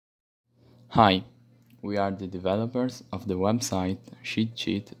Hi, we are the developers of the website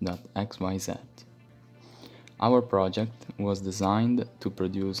sheetcheat.xyz. Our project was designed to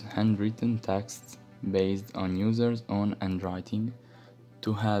produce handwritten texts based on users' own handwriting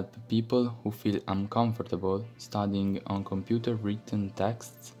to help people who feel uncomfortable studying on computer-written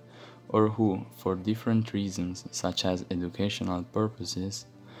texts or who, for different reasons such as educational purposes,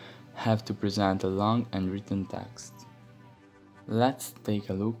 have to present a long handwritten text. Let's take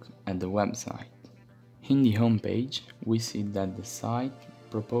a look at the website. In the homepage, we see that the site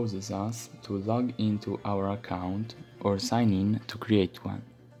proposes us to log into our account or sign in to create one.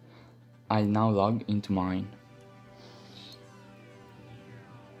 I'll now log into mine.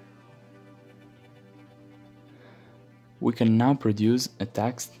 We can now produce a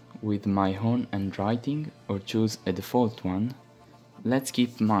text with my own handwriting or choose a default one. Let's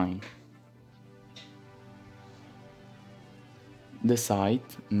keep mine. The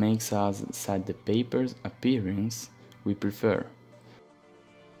site makes us set the paper's appearance we prefer.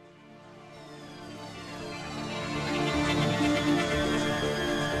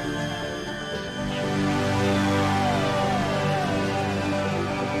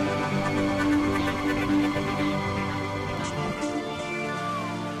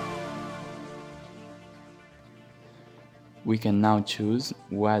 We can now choose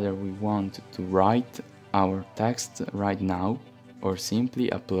whether we want to write our text right now or simply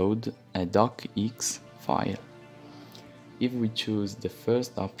upload a docx file. If we choose the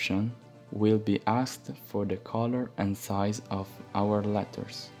first option, we'll be asked for the color and size of our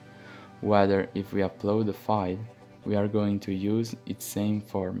letters, whether if we upload a file, we are going to use its same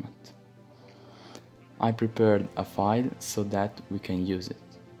format. I prepared a file so that we can use it.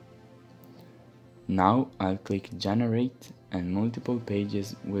 Now I'll click Generate and multiple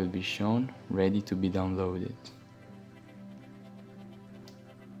pages will be shown ready to be downloaded.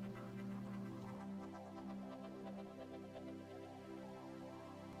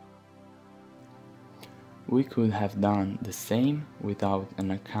 We could have done the same without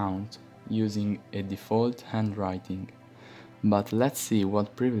an account using a default handwriting, but let's see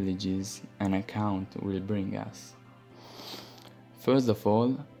what privileges an account will bring us. First of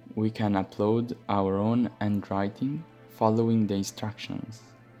all, we can upload our own handwriting following the instructions.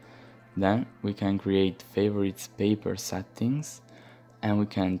 Then we can create favorites paper settings and we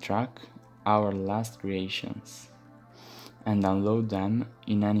can track our last creations and download them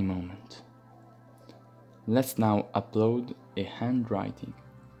in any moment. Let's now upload a handwriting.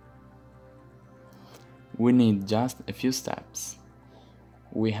 We need just a few steps.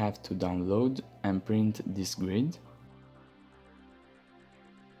 We have to download and print this grid.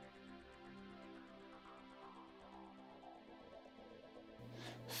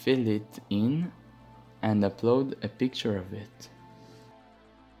 Fill it in and upload a picture of it.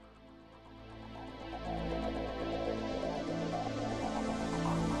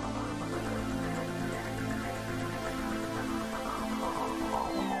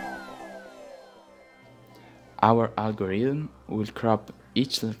 Our algorithm will crop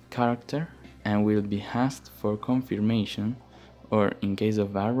each character and will be asked for confirmation or, in case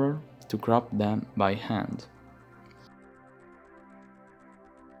of error, to crop them by hand.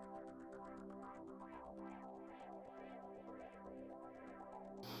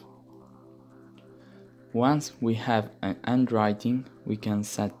 Once we have an handwriting, we can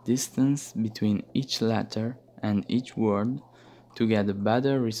set distance between each letter and each word to get a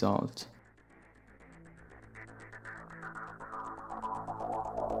better result.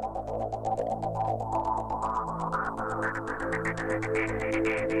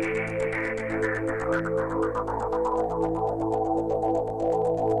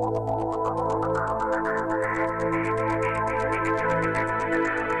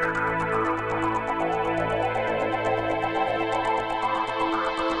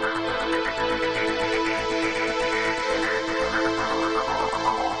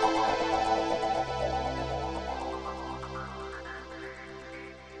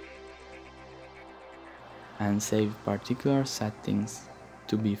 And save particular settings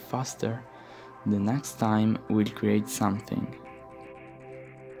to be faster the next time we'll create something.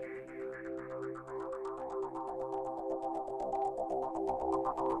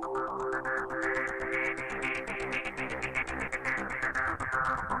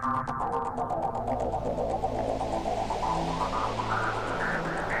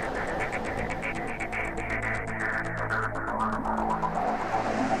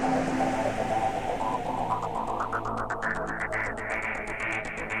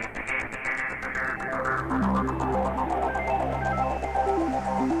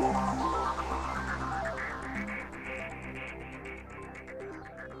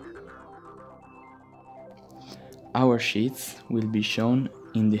 Our sheets will be shown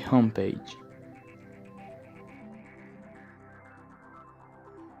in the home page.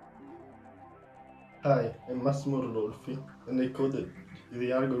 Hi, I'm Massimo Rodolfi, and I coded the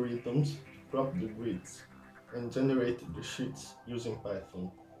algorithms to crop the grids and generated the sheets using Python.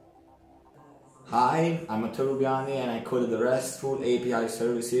 Hi, I'm Matteo Rubiani and I coded the RESTful API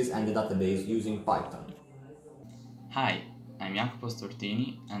services and the database using Python. Hi, I'm Jacopo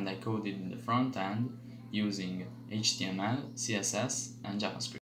Stortini and I coded the front end using HTML, CSS and JavaScript.